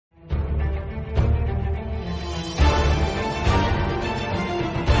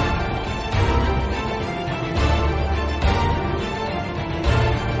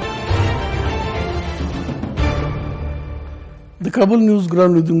د کابل نیوز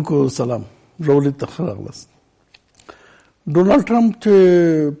ګران لیدونکو سلام. ژورلید ته ښه راغلاست. ډونلډ ټرمپ چې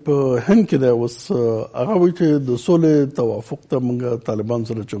په هند کې دی اوس هغه وایي چې د سولې توافق ته موږ طالبانو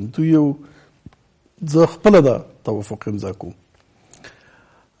سره چمتو یو. زه خپله دا توافق امضا کوم.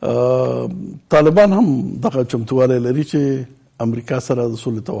 طالبان هم دغه چمتووالی لري چې امریکا سره د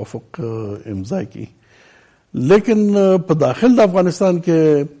سولې توافق امضا کړي، لیکن په داخل د افغانستان کې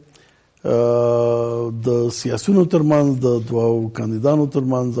د سیاسیونو ترمنځ د دوو کاندیدانو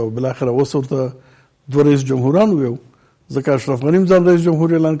ترمنځ او بالاخره اوس ورته دوه رئیس جمهوران ویو، ځکه اشرف غني ځان رئیس جمهور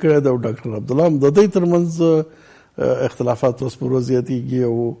اعلان کړی دی او ډاکټر عبدالله هم د دوی ترمنځ اختلافات اوس پر ورځ زیاتېږي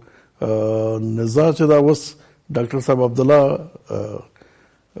او نزاع چې دا اوس ډاکټر صاحب عبدالله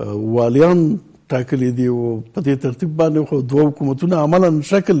والیان ټاکلي دي او په دې ترتیب باندې خو دوه حکومتونه عملا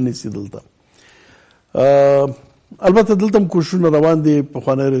شکل نیسي دلته. البته دلته هم کوششونه روان دي،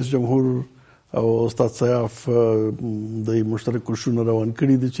 پخوانی رئیس جمهور او استاد سیاف د مشترک کوششونه روان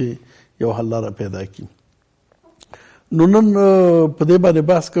کړي دي چې یو حل لاره پیدا کړي. نو نن په دې باندې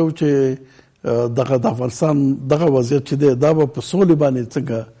بحث کوو چې دغه د افغانستان دغه وضعیت چې دی دا به په سولې باندې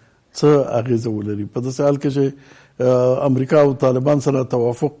څه اغېزه ولري، په داسې حال کې چې امریکا او طالبان سره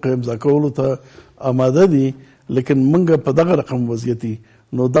توافق امضا کولو ته آماده دي، لیکن موږ په دغه رقم وضعیت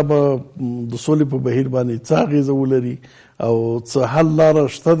نو دا به د سولې په بهیر باندې څه اغېزه ولري او څه حل لاره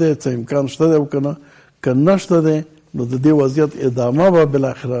شته دی، څه امکان شته دی او که نه شته دی، نو د دې وضعیت ادامه به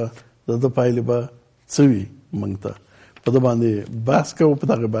بالاخره د ده پایلې به څه وي. موږ ته په ده باندې بحث کوو. په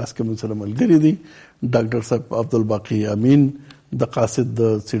دغه بحث کې موږ سره ملګري دي ډاکټر صاحب عبدالباقي امین د قاصد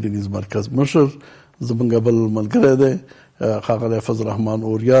د څېړنیز مرکز مشر، زموږ بل ملګری دی ښاغلی فضل رحمان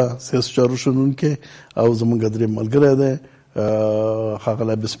اوریا سیاسي چارو شنونکی، او زموږ درېیم ملګری دی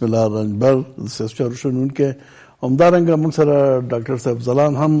ښاغلی بسم الله رنجبر د سیاسي چارو شنونکی. همدارنګه موږ سره ډاکټر صاحب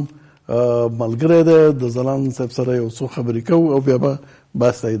ځلان هم ملګری دی. د ځلان صاحب سره یو څو خبرې کوو او بیا به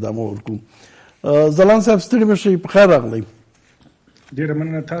بحث ته ادامه ورکوو. ځلان صاحب ستړي مه شئ، په خیر راغلی. ډېره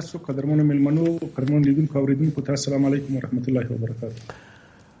مننه تاسو قدرمنو مېلمنو، قدرمنو لیدونکو اورېدونکو ته السلام علیکم ورحمت الله وبرکاته.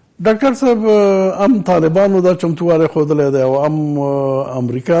 ډاکټر صاحب هم طالبانو دا چمتووالی ښودلی دی او هم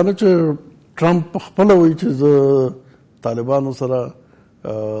امریکا نه چې ټرمپ خپله وایي چې زه طالبانو سره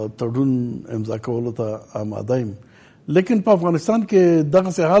تړون امضا کولو ته آماده یم، لیکن په افغانستان کې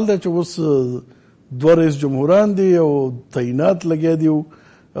دغسې حال دی چې اوس دوه رئیس جمهوران دي او تعینات لګیا دي او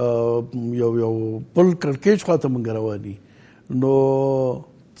یو بل کړکېچ خواته موږ روان دي. نو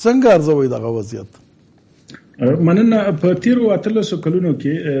څنګه ارزوئ دغه وضعیت؟ مننه. په تیرو 18 کلونو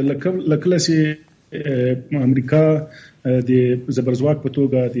کې لکله چې امریکا د زبرځواک په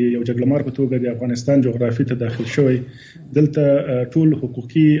توګه د یو جګړهمار په توګه د افغانستان جغرافي ته داخل شوی، دلته ټول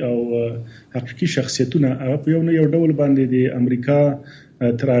حقوقي او حقیقي شخصیتونه هغه په یو نه یو ډول باندې د امریکا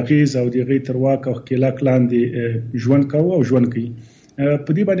تر اغېز او د هغې تر واک او ښکېلاک لاندې ژوند کوي او ژوند کوي.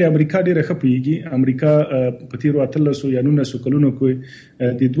 په دې باندې امریکا ډېره ښه پوهېږي. امریکا په تیرو 18 یا 19 کلونو کې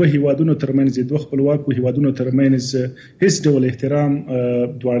د دوه هیوادونو ترمنځ د دوه خپلواکو هیوادونو ترمنځ هیڅ ډول احترام،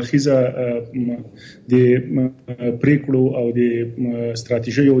 دوه اړخیزه د پریکړو او د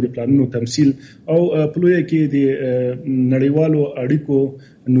ستراتیژیو او د پلانونو تمثیل او په لویه کې د نړیوالو اړیکو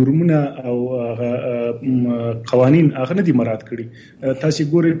نورمونه او قوانین هغه نه دي مراعات کړي. تاسو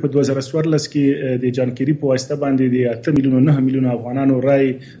ګورئ په 2014 کې د جان کیری په واسطه باندې د 8 میلیونو 9 میلیونو افغانانو رای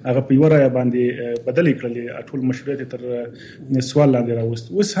هغه په یوه رایه باندې بدلې کړلې، ټول مشروعیت تر سوال لاندې راوست.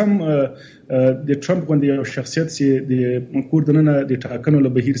 اوس هم د ټرمپ غوندې یو شخصیت چې د کور دننه د ټاکنو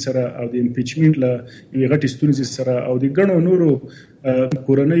له بهیر سره او د امپیچمنټ له یوې غټې ستونزې سره او د ګڼو نورو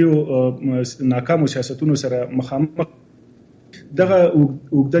کورنیو ناکامو سیاستونو سره مخامخ دغه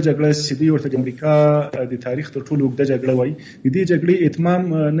اوږده جګړه چې دوی ورته د امریکا د تاریخ تر ټولو اوږده جګړه وایي، د دې جګړې اتمام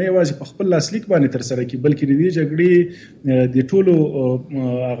نه یوازې په خپل لاسلیک باندې ترسره کړي، بلکې د دې جګړې د ټولو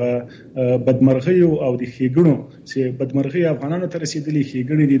هغه بدمرغیو او د ښېګڼو چې بدمرغۍ افغانانو ته رسېدلي،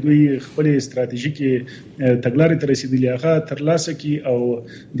 ښېګڼې د دوی خپلې ستراتیژیکې تګلارې ته رسېدلي هغه ترلاسه کړي او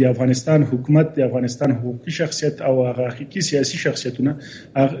د افغانستان حکومت، د افغانستان حقوقي شخصیت او هغه حقیقي سیاسي شخصیتونه،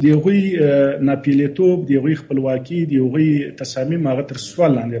 د هغوی ناپیلیتوب، د هغوی خپلواکي، د هغوی تصامیم هغه تر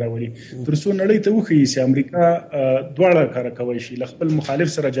سوال لاندې راولي، تر څو نړۍ ته وښیي چې امریکا دواړه کار کوي شي، له خپل مخالف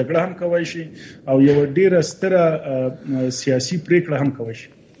سره جګړه هم کوي شي او یو ډیره ستره سیاسي پریکړه هم کوي شي.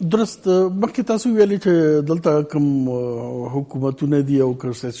 درست. مخکې تاسو ویلي چې دلته کوم حکومتونه دي او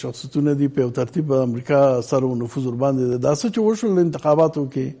کوم سیاسي شخصیتونه دي په یو ترتیب امریکا سره نفوذ ورباندې دی. دا څه چې وشول انتخاباتو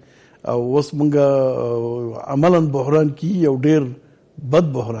کې او اوس موږ عملا بحران کې یو ډیر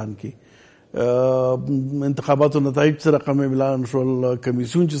بد بحران کې انتخاباتو نتایج سره رقم اعلان شول،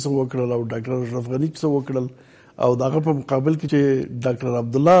 کمیسیون چې څه وکړل او ډاکټر اشرف غني چې څه وکړل او دغه په مقابل کې چې ډاکټر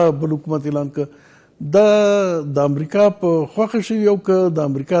عبدالله بل حکومت اعلان کړ، د امریکا په خوښه شوي او که د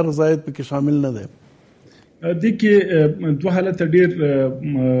امریکا رضایت پکې شامل نه دی؟ دې کې دوه حالت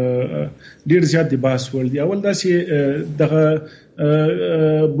ډیر زیات د بحث وړ دي. اول دا چې دغه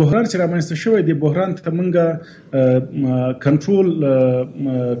بحران چې رامنځته شوی دی، بحران ته موږ کنټرول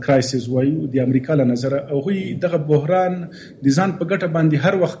کرایسس وایو د امریکا له نظره. هغوی دغه بحران د ځان په ګټه باندې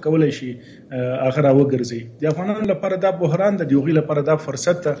هر وخت کولی شي هغه راوګرځي. د افغانانو لپاره دا بحران د هغوی لپاره دا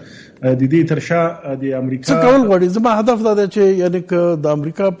فرصت د دې تر شا د امریکا څه کول غواړي. زما هدف دا دی چې یعنی که د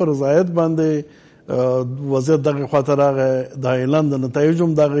امریکا پر رضایت باندې وضعیت دغه خواته راغی، د اعلان د نتایجو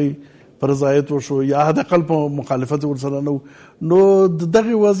هم دغه پر رضایت وشو یا حداقل په مخالفت ورسره نو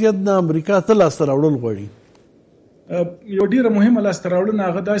دغه وضعیت نه امریکا ته لاسته راوړل غواړي. یو ډیره مهمه لاسته راوړنه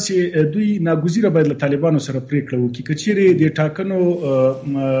هغه دا چې دوی ناګزیره باید له طالبانو سره پریکړه وکړي. که چیرې د ټاکنو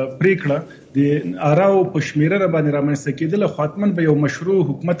پریکړه د آراو په شمیره باندې رامنځته کېدله، خو حتماً به یو مشروع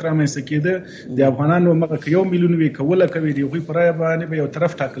حکومت رامنځته کېده. د افغانانو مګه که 1 میلیون وي کوله کوي د هغوی په رایه باندې به یو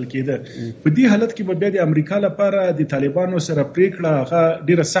طرف ټاکل کېده. په دې حالت کې به بیا د امریکا لپاره د طالبانو سره پریکړه هغه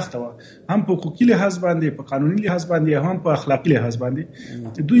ډیره سخته وه، هم په حقوقي لحاظ باندې، په قانوني لحاظ باندې، هم په اخلاقي لحاظ باندې.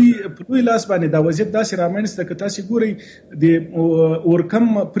 دوی په لوی لاس باندې دا وضعیت داسې رامنځته که تاسې ګورئ د اورکم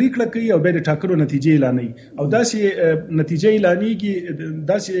پریکړه کوي او بیا د ټاکنو نتیجې اعلانوي او داسې نتیجه اعلانېږي،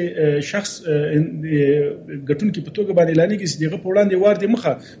 داسې شخص ګټونکي په توګه باندې اعلانېږي چې دغه په وړاندې وار د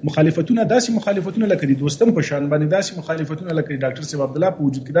مخالفتونه، داسې مخالفتونه لکه د دوستم په شان باندې، داسې مخالفتونه لکه د ډاکټر صاحب عبدالله په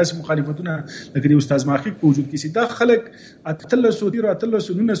وجود کې، داسې مخالفتونه لکه د استاد ماخیک په وجود کې، چې دا خلک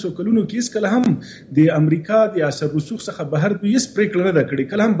 1819 کلونو کې هیڅکله هم د امریکا د اثر رسوخ څخه بهر دوی هیڅ پریکړه نه ده کړې،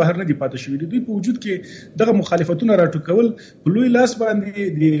 کله هم بهر نه دي پاتې شوي. دوی په وجود کې دغه مخالفتونه راټوکول په لوی لاس باندې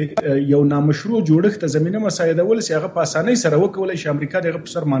د یو نامشروع جوړښت ته زمینه مساعدول چې هغه په اسانۍ سره وکولای شي امریکا دغه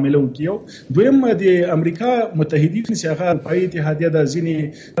په سر معامله وکړي. دویم د امریکا متحدین چې هغه اروپایي اتحادیه د ځینې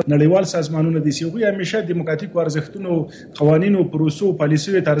نړیوال سازمانونه دي چې هغوی همیشه دیموکراتیکو ارزښتونو، قوانینو، پروسو،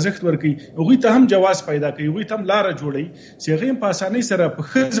 پالیسیو ته ارزښت ورکوي، هغوی ته هم جواز پیدا کوي، هغوی ته هم لاره جوړوي چې هغه په اسانۍ سره په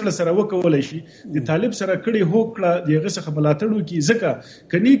ښه زړه سره وکولای شي د طالب سره کړي هوکړه د هغه څخه ملاتړ وکړي. ځکه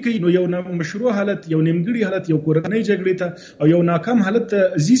که نه کوي نو یو مشروع حالت، یو نیمګړي حالت، یو کورنۍ جګړې ته او یو ناکام حالت ته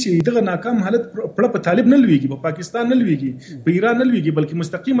ځي چې دغه ناکام حالت پړه په طالب نه لویږي، په پاکستان نه لویږي، په ایران نه لویږي، بلکې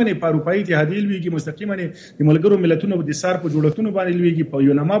مستقیما په اروپایي اتحادیه لویږي، مستقیما د ملګرو ملتونو د سار په جوړښتونو باندې لویږي، په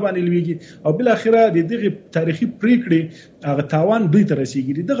یونما باندې لویږي او بل اخره د دغه تاریخي پریکړې هغه تاوان دوی ته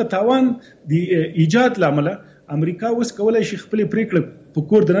رسیږي. دغه تاوان د ایجاد لامل امریکا اوس کولای شي خپل پریکړه په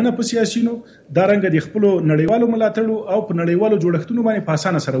کور دننه په سیاسيونو دا رنګ د خپل نړیوالو ملاتړو او په نړیوالو جوړښتونو باندې په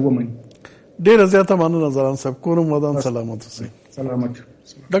اسانه سره ومني. ډیره زیاته مننه ځلان صاحب، کوم ودان سلامت اوسئ. سلامت.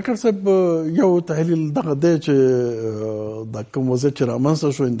 ډاکټر صاحب، یو تحلیل دغه دی چې د کوم وضعیت چې رامنځته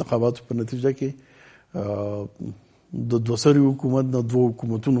شو انتخاباتو په نتیجه کې د دوسری حکومت نه دوه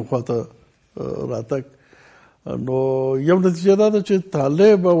حکومتونو خواته راتګ، نو یو نتیجه دا ده چې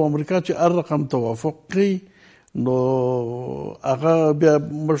طالب او امریکا چې هر رقم توافق کوي نو هغه بیا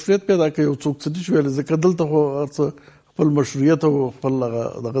مشروعیت پیدا کوي او څوک څه نشي ویلی ځکه دلته خو خپل مشروعیت او خپل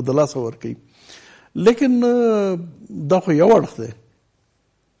دغه د لاسه ورکوي. لیکن دا خو یو اړخ دی،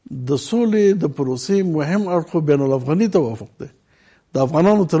 د سولې د پروسې مهم اړخ بین الافغاني توافق دی، د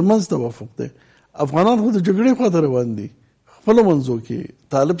افغانانو ترمنځ توافق دی. افغانان خو د جګړې خواته روان دي، خپل منځو کې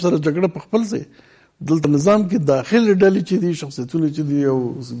طالب سره جګړه په خپل ځای، دلته نظام کې داخلي ډلې چې دي، شخصیتونه چې دي او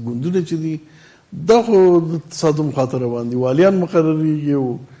ګوندونه چې دي، دا خو د تصادم خواته روان دي، والیان مقرریږي او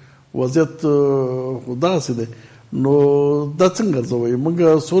وضعیت خو داسې دی. نو دا څنګه ارزوئ؟ موږ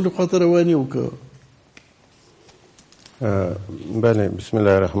سولې خواته روان یو که؟ بله، بسم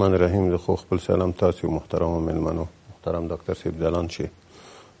الله الرحمن الرحیم. زه خو خپل سلام تاسو محترم مېلمنو، محترم ډاکټر صاحب ځلان چې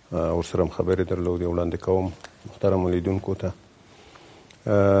ورسره خبرې درلودې وړاندې کوم محترم لیدونکو ته.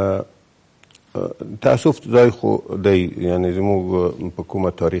 تاسف ځای خو دی، یعنی زموږ په کومه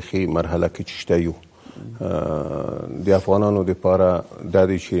تاریخي مرحله کې چې شته یو د افغانانو دپاره دا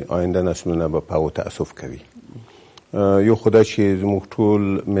دی چې آینده نسلونه به په تاسف کوي. یو خو دا چې زموږ ټول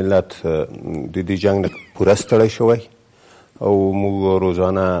ملت د دې جنګ نه پوره ستړی شوی او موږ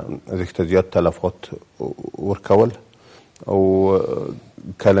روزانه زیات زیات تلفات ورکول او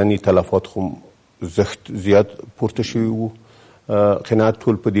کلنی تلفات خو زیات پورته شوي وو. قناعت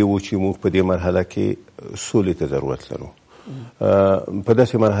ټول په دې و چې موږ په دې مرحله کې سولې ته ضرورت لرو. په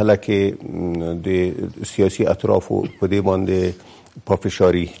داسې مرحله کې د سیاسي اطرافو په دې باندې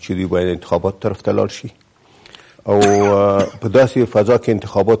پافشاري چې دوی باید انتخابات طرف ته لاړ شي او په داسې فضا کې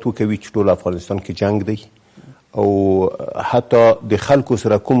انتخابات وکوي چې ټول افغانستان کې جنگ دی او حتی د خلکو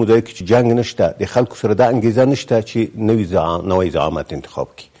سره کوم ځای کې چې جنگ نشته، د خلکو سره دا انګیزه نشته چې نوی زعامت انتخاب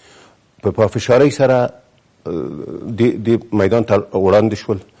کړي. په پافشارۍ سره د میدان ته وړاندې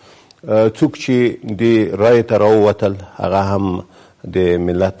شول څوک چې د رایې ته راووتل هغه هم د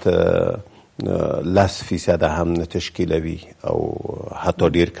ملت 10% هم نه تشکیلوي او حتی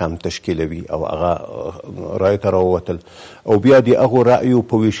ډیر کم تشکیلوي او هغه رایې ته راووتل او بیا د هغو رایو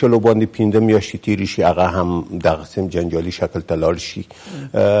په ویشلو باندې 5 میاشتې تېرې شي هغه هم دغسې جنجالي شکل ته لاړ شي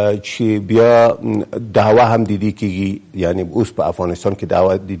چې بیا دعوه هم د دې کېږي یعنی اوس په افغانستان کې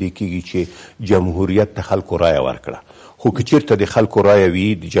دعوه د دې کېږي چې جمهوریت ته خلکو رایه ورکړه خو که چېرته د خلکو رایه وي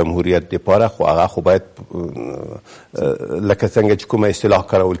د جمهوریت دپاره خو هغه خو باید لکه څنګه چې کومه اصطلاح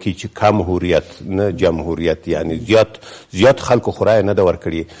کارول کېږي چې کم هوریت نه جمهوریت یعنی زیات خلکو خو رایه نه ده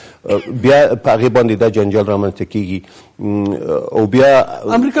ورکړې بیا په هغې باندې دا جنجال رامنځته کېږي او بیا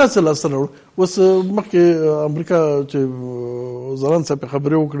امریکا څه لاسته راوړل اوس مخکې امریکا چې ځلان صاحب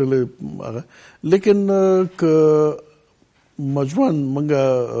خبرې وکړلې هغه لیکن که مجموعاً منګه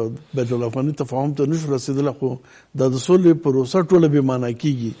بین الافغاني تفاهم ته نشو رسېدلی خو دا د سولې پروسه ټوله بې معنا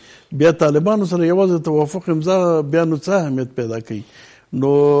کېږي بیا طالبانو سره یوازې توافق امضا بیا نو څه اهمیت پیدا کوي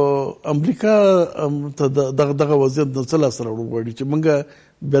نو امریکا ته دغه وضعیت نه څه لاسته راوړل غواړي چې منګه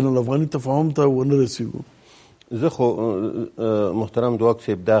بین الافغاني تفاهم ته ونه رسېږو زه خو محترم دواک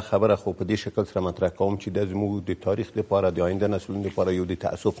صاحب دا خبره خو په دې شکل سره مطرح کوم چې دا زموږ د تاریخ لپاره د آینده نسلونو لپاره یو د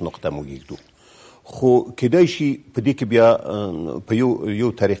تأسف نقطه موږ ږدو خو کېدای شي په دې کې بیا په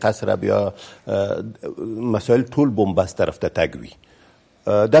یو طریقه سره بیا مسایل ټول بومبست طرف ته تګ وي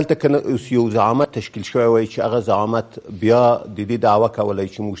دلته که یو زعامت تشکیل شوی وای چې هغه زعامت بیا د دې دعوه کولی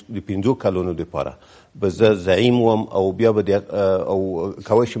چې موږ د 5 کلونو دپاره به زه زعیم وم او بیا به او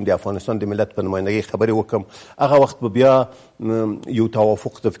کولی شم د افغانستان د ملت په نمایندګۍ خبرې وکړم هغه وخت به بیا یو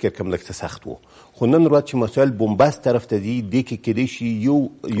توافق زه فکر کوم لږ څه سخت و خو نن ورځ چې مسایل بومبست طرف ته ځي دې کې کېدای شي یو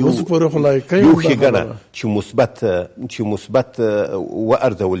ښېګڼه چې مثبت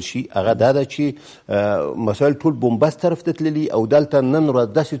وارزول شي هغه دا ده چې مسایل ټول بومبست طرف ته تللي او دلته نن ورځ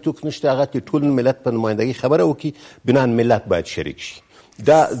داسې څوک نشته هغه چې ټول ملت په نمایندګۍ خبره وکړي بنان ملت باید شریک شي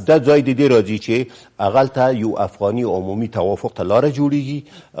دا ځای د دې راځي چې هغلته یو افغاني عمومي توافق ته لاره جوړیږي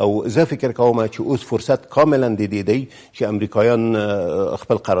او زه فکر کوم چې اوس فرصت کاملا د دې دی چې امریکایان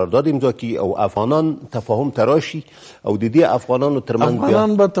خپل قرارداد امضا کړي او افغانان تفاهم ته راشي او د دې افغانانو ترمنځ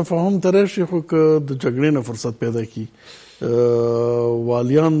افغانان به تفاهم ته راشي خو که د جګړې نه فرصت پیدا کړي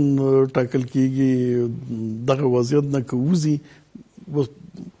والیان ټاکل کېږي دغه وضعیت نه که وځي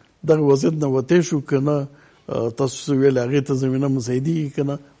دغه وضعیت نه وتی شو که نه تاسو ویل هغې ته زمینه مساعدېږي که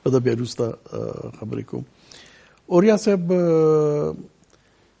نه په ده بیا وروسته خبرې کوم اوریا صاحب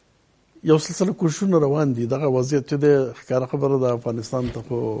یو سلسله کوششونه روان دي دغه وضعیت چې دی ښکاره خبره ده افغانستان ته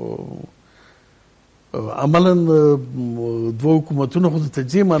خو عملا دوه حکومتونه خو د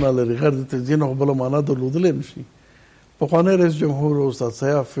تجزیې معنا لري غیر د تجزیې نه خو بله معنا درلودلی نه شي پخوانی رئیس جمهور استاد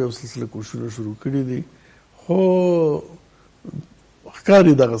سیاف یو سلسله کوششونه شروع کړي دي خو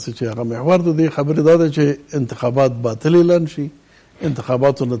ښکاري دغسې چې هغه محور د دې خبرې دا ده چې انتخابات باطل اعلان شي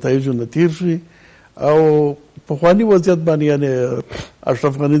انتخاباتو نتایجو نه تیر شي او پخواني وضعیت باندې یعنې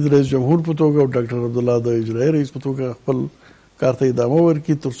اشرف غني د رئیس جمهور په توګه او ډاکټر عبدالله د اجرایي رئیس په توګه خپل کار ته ادامه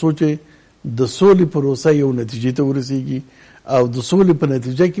ورکړي تر څو چې د سولې پروسه یو نتیجې ته ورسیږي او د سولې په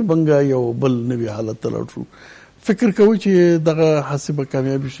نتیجه کې بنګه یو بل نوي حالت ته لاړ شو فکر کوي چې دغه هڅې به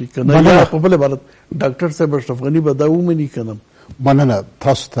کامیابي شي که نه یا په بل عبارت ډاکټر صاحب اشرف غني به دا ومني که نه مننه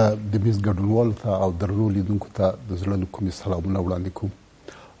تاسو ته د میز ګډونوالو ته او درنو لیدونکو ته د زړه له کومې سلامونه وړاندې کوم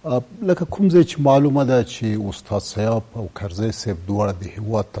لکه کوم ځای چې معلومه ده چې استاد سیاف او کرزی صاحب دواړه د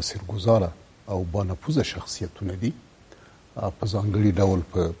هېواد تاثیرګذاره او بانفوذه شخصیتونه دي په ځانګړي ډول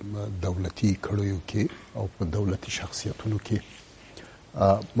په دولتي کړیو کې او په دولتي شخصیتونو کې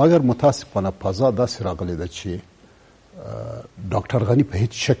مګر متاسفانه فضا داسې راغلې ده چې ډاکټر غني په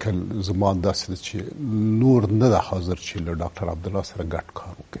هیڅ شکل زما داسې ده چې نور نه ده حاضر چې له ډاکټر عبدالله سره ګډ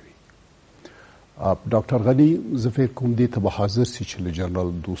کار وکوي ډاکټر غني زه فکر کوم دې ته به حاضر سي چې له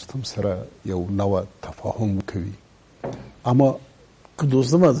جنرال دوستم سره یو نوع تفاهم وکوي اما که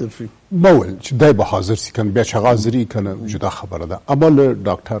دوستم حاضر شي ما ویل چې دی به حاضر سي کنه بیا چې هغه حاضري کنه جدا خبره ده اما له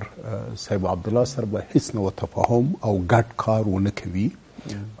ډاکټر صاحب عبدالله سره به هیڅ نوع تفاهم او ګډ کار ونه کوي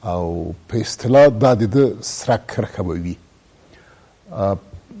او په اصطلاح دا د سره کرښه به وي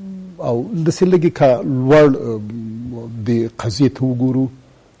او داسې لږې که لوړ د قضیې ته وګورو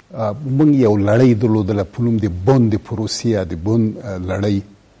موږ یو لړۍ درلودله په نوم د بن د پروسې یا د بن لړۍ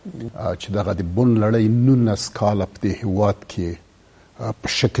چې دغه د بن لړۍ 19 کاله په دې هېواد کې په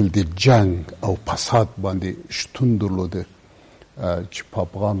شکل د جنګ او فساد باندې شتون درلوده چې په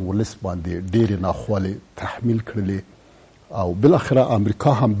افغان ولس باندې ډېرې ناخوالې تحمیل کړلې او بالاخره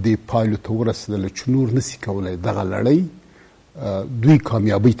امریکا هم دې پایلو ته ورسېدله چې نور نسي کولی دغه لړۍ دوی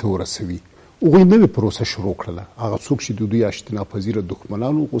کامیابۍ ته ورسوي هغوی نوې پروسه شروع کړله. هغه څوک چې د دوی اشتناپذیره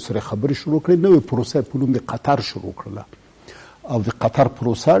دښمنانو هغو سره خبرې شروع کړې، نوې پروسه په نوم د قطر شروع کړله او د قطر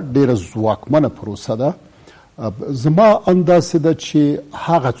پروسه ډېره ځواکمنه پروسه ده. زما اندازه ده چې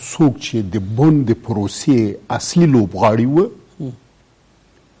هغه څوک چې د بن د پروسې اصلي لوبغاړي و،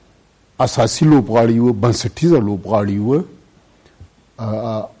 اساسي لوبغاړي و، بنسټیزه لوبغاړي و،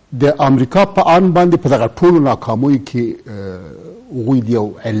 د امریکا په آن باندې په دغه ټولو ناکامیو کې هغوی د یو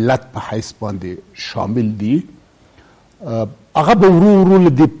علت په حیث باندې شامل دي. هغه به ورو ورو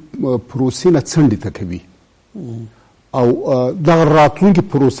له دې پروسې نه څنډې ته کوي او دغه راتلونکې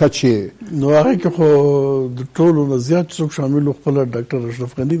پروسه چې نو هغه کې خو د ټولو نه زیات څوک شامل و خپله ډاکټر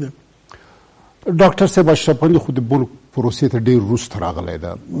اشرف غني ده. ډاکټر صاحب اشرف غني خو د بن پروسې ته ډېر وروسته راغلی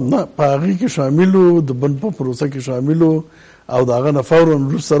ده. نه، په هغې کې شامل و، د بن په پروسه کې شامل و او د هغه نه فورا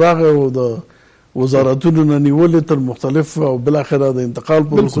وروسته راغی او د وزارتونو نه نیولې تر مختلف او بالاخره د انتقال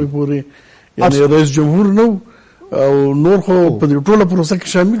پروسې پورې، یعنی رئیس جمهور نه او نور خو په دې ټوله پروسه کې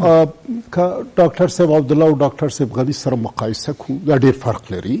شامل. که ډاکټر صاحب عبدالله او ډاکټر صاحب غني سره مقایسه کړو دا ډېر فرق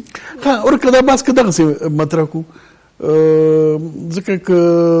لري. ها ورکه دا بحث که دغسې مطرح کړو، ځکه که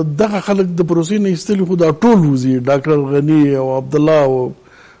دغه خلک د پروسې نه ایستلي خو دا ټول وځي، ډاکټر غني او عبدالله او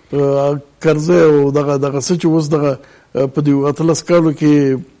کرزی او دغه څه چې اوس دغه په دې 18 کالو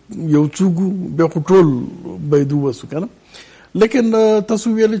کې یو څوک بیا خو ټول باید ووسو که نه. لیکن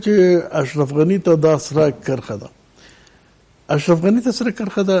تاسو ویل چې اشرف غني ته دا سره کرښه ده، اشرف غني ته سره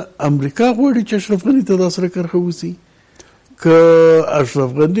کرښه ده. امریکا غواړي چې اشرف غني ته دا سره کرښه وسي که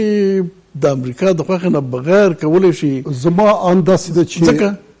اشرف غني د امریکا د خوښې نه بغیر کولی شي؟ زما اندازه ده چې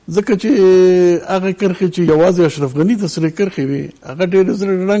ځکه چې هغه کرښې چې یوازې اشرف غني ته سره کرښې وي هغه ډېرې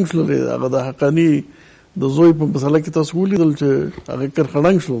زره ړنګ شولې. هغه د حقاني د زوی په مسله کې تاسو ولیدل چې هغه کرښه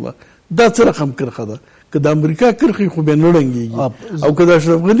ړنګ شوله. دا څه رقم کرښه ده؟ که د امریکا کرښې خو بیا نه ړنګېږي او که د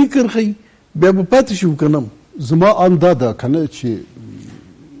اشرف غني کرښې بیا به پاتې شي که نه. زما اندازه ده که نه چې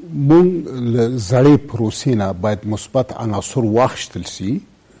موږ له زړې پروسې نه باید مثبت عناصر واخیستل سي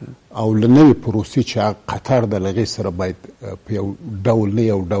او له نوې پروسې چې قطر د هغې سره باید په یو ډول نه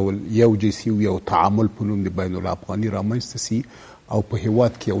یو ډول یو جنسي او یو تعامل په نوم د بین الافغاني رامنځته سي او په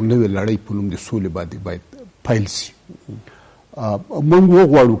هېواد کې یو نوې لړۍ په نوم د سولې باید پیل سي. موږ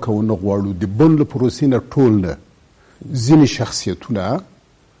وغواړو که ونه غواړو د بن له پروسې نه ټول نه ځینې شخصیتونه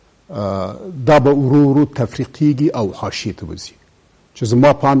دا به ورو ورو تفریقیږي او حاشیې ته وځي چې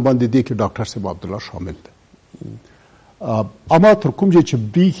زما په آن باندې دی کې ډاکټر صاحب عبدالله شامل ده. اما تر کوم ځای چې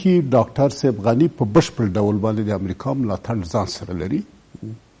بیخي ډاکټر صاحب غني په بشپړ ډول باندې د امریکا ملاتړ ځان سره لري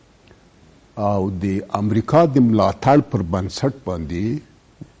او د امریکا د ملاتړ پر بنسټ باندې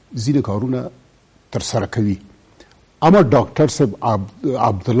ځینې کارونه ترسره کوي. اما ډاکټر صاحب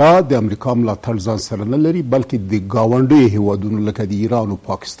عبدالله د امریکا ملاتړ ځان سره نه لري بلکې د ګاونډیو هیوادونو لکه د ایران او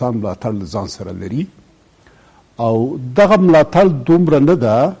پاکستان ملاتړ ځان سره لري او دغه ملاتړ دومره نه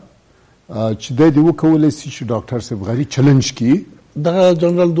ده چې دی وکولی سي چې ډاکټر صاحب غني چلنج کړي. دغه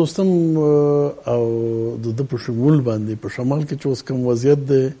جنرال دوستم او د ده په شمول باندې په شمال کې چې اوس کوم وضعیت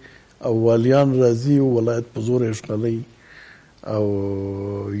دی او والیان راځي او ولایت په زور اشغالوي او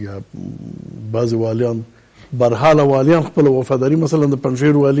یا بعضې والیان برحاله والیان خپل وفاداری، مثلا د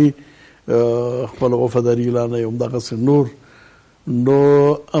پنجشیر والی خپل وفاداری اعلانوي، همدغسې نور. نو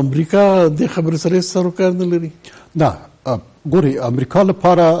امریکا د خبرې سره هېڅ سر و کار نه لري؟ نه، ګورئ امریکا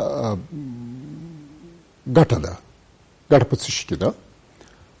لپاره ګټه ده. ګټه په څه شي کې ده؟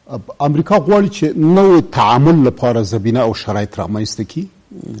 امریکا غواړي چې نوې تعامل لپاره زمینه او شرایط رامنځته کړي.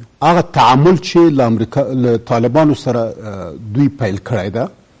 هغه تعامل چې له طالبانو سره دوی پیل کړی ده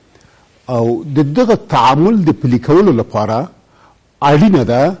او د دغه تعامل د پلي کولو لپاره اړینه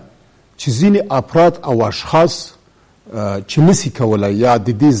ده چې ځینې افراد او اشخاص چې نسي کولی یا د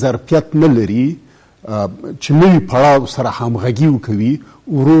دې ظرفیت نه لري چې نوي پړاو سره همغږي وکوي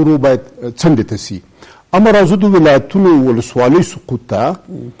ورو ورو باید څنډې ته سي. اما راځو د ولایتونو ولسوالۍ سقوط ته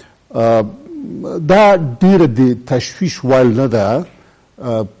دا ډیره د تشویش وړ نه ده.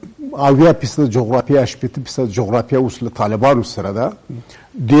 80% جغرافیه 80% جغرافیه اوس له طالبانو سره ده،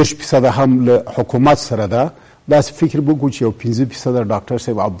 10% هم له حکومت سره ده. داسې فکر وکړو چې یو 15% ډاکټر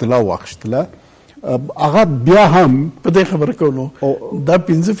صاحب عبدالله واخیستله هغه بیا هم په دې خبره کوو دا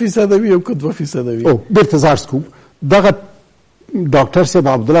 15% وي او که 2% وي. بیرته زه عرض کوم دغه ډاکټر صاحب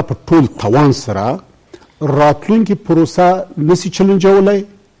عبدالله په ټول توان سره راتلونکې پروسه نسي چلنجولی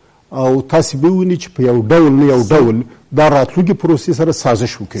او تاسې به ووینئ چې په یو ډول نه یو ډول دا راتلونکې پروسې سره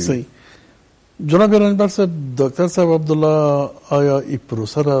سازش وکوي. صحیح. جناب رنجبر صاحب، دکتر صاحب عبدالله آیا این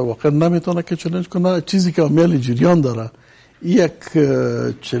پروسه را واقعا نمیتونه که چالش کنه؟ چیزی که عمل جریان داره یک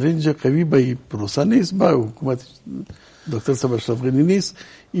چالش قوی به پروسه نیست، به حکومت دکتر صاحب اشرف غنی نیست.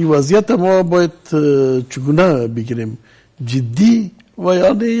 این وضعیت ما باید چگونه بگیریم؟ جدی و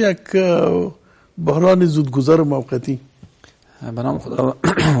یعنی یک بحران زودگذر موقتی؟ به نام خدا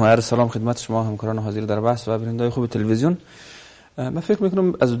و عرض سلام خدمت شما همکاران حاضر در بحث و بینندگان خوب تلویزیون. من فکر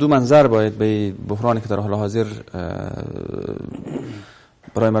میکنم از دو منظر باید به بحرانی که در حال حاضر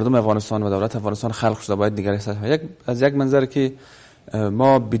برای مردم افغانستان و دولت افغانستان خلق شده باید نگرش داشت. از یک منظر که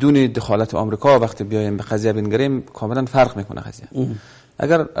ما بدون دخالت آمریکا وقتی بیایم به قضیه بنگریم کاملا فرق میکنه قضیه.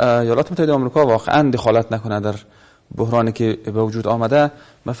 اگر ایالات متحده آمریکا واقعا دخالت نکنه در بحرانی که به وجود آمده،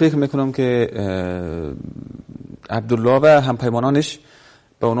 من فکر میکنم که عبدالله و همپیمانانش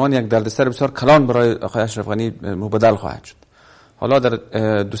به عنوان یک دردسر بسیار کلان برای آقای اشرف غنی مبدل خواهد شد. حالا در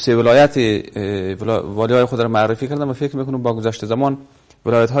دو سه ولایت والیای خود را معرفی کردم و فکر میکنم با گذشت زمان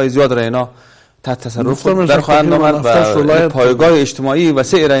ولایت های زیاد را اینا تحت تصرف در خواهند آمد و پایگاه اجتماعی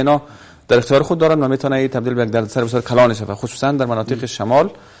وسیع را اینا در اختیار خود دارند و میتونه تبدیل به یک دردسر بسیار کلان شود، خصوصا در مناطق شمال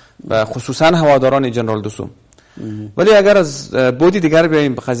و خصوصا هواداران جنرال دوسوم. ولی اگر از بودی دیگر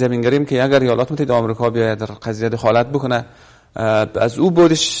بیایم به قضیه بنگریم که اگر ایالات متحده آمریکا بیاید در قضیه دخالت بکنه، از او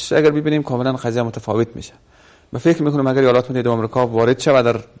بودش اگر ببینیم کاملا قضیه متفاوت میشه. من فکر میکنم اگر ایالات متحده آمریکا وارد شود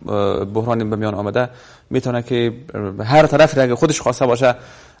در بحران به میان آمده، میتونه که هر طرف اگه خودش خواسته باشه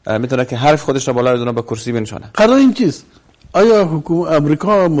میتونه که حرف خودش را بالای دونه به کرسی بنشانه. قرار این چیز آیا حکومت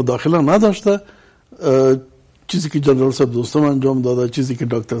آمریکا مداخله نداشته؟ چیزی که جنرال صاحب دوستم انجام داده، چیزی که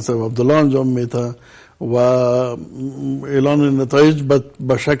دکتر صاحب عبدالله انجام میده و اعلان نتایج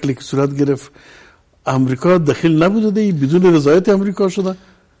به شکلی که صورت گرفت، امریکا دخیل نبوده؟ بدون رضایت امریکا شده؟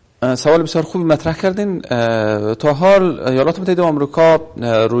 سوال بسیار خوبی مطرح کردین. تا حال ایالات متحده آمریکا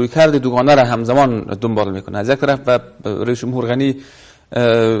رویکرد دوگانه را همزمان دنبال میکنه. از یک طرف رئیس جمهور غنی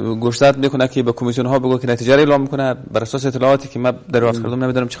گوشزد میکنه که به کمیسیون ها بگه که نتیجه را اعلام میکنه. بر اساس اطلاعاتی که من دریافت کردم،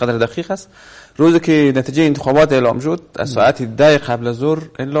 نمیدونم چقدر دقیق است، روزی که نتیجه انتخابات اعلام شد از ساعت 10 قبل از ظهر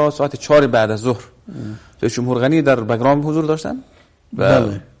الا ساعت 4 بعد از ظهر رئیس جمهور غنی در بگرام حضور داشتن و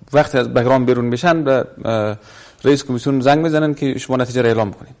وقتی از بگرام بیرون میشن به رئیس کمیسیون زنگ میزنن که شما نتیجه را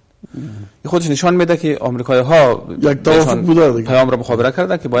اعلام کنید. این خودش نشان میده که آمریکایی ها یک توافق بوده، پیام را مخابره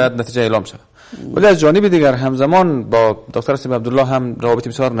کردن که باید نتیجه اعلام شود. ولی از جانب دیگر همزمان با دکتر صاحب عبدالله هم روابط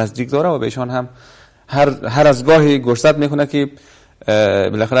بسیار نزدیک داره و به ایشان هم هر از گاهی گوشزد میکنه که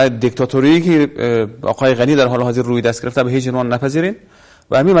بالاخره دیکتاتوری که آقای غنی در حال حاضر روی دست گرفته به هیچ عنوان نپذیرین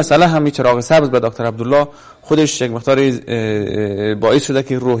و همین مسئله هم چراغ سبز به دکتر عبدالله خودش یک مقداری باعث شده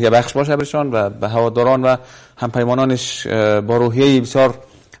که روحیه بخش باشه برشان و به هواداران و همپیمانانش با روحیه بسیار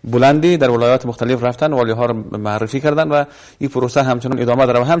بلندی در ولایات مختلف رفتن، والی ها رو معرفی کردن و این پروسه همچنان ادامه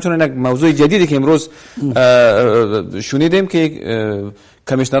داره. و همچنان یک موضوع جدیدی که امروز شنیدیم که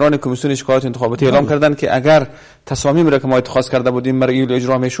کمیشنران کمیسیون شکایات انتخاباتی اعلام کردن که اگر تصامیم را که ما اتخاذ کرده بودیم برای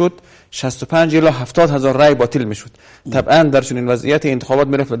اجرا میشد 65 الی 70 هزار رای باطل میشد. طبعا در چنین وضعیت انتخابات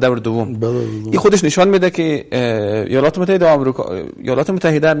میرفت به دور دوم. این خودش نشان میده که ایالات متحده آمریکا، ایالات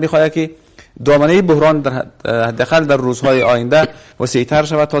متحده میخواد که دامنه بحران در حداقل در روزهای آینده وسیع‌تر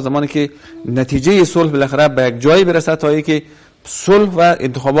شود تا زمانی که نتیجه صلح بالاخره به یک جایی برسد تا اینکه صلح و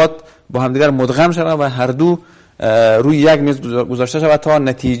انتخابات با همدیگر مدغم شود و هر دو روی یک میز گذاشته شود تا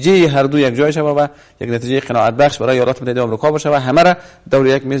نتیجه هر دو یک جای شود و یک نتیجه قناعت بخش برای ایالات متحده آمریکا باشه و همه را دور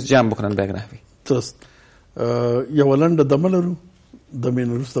یک میز جمع بکنن به یک نحوی. درست. یو ولنډ دمه لرو، د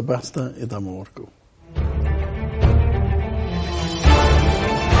مینه وروسته بحث ته ادامه ورکوو.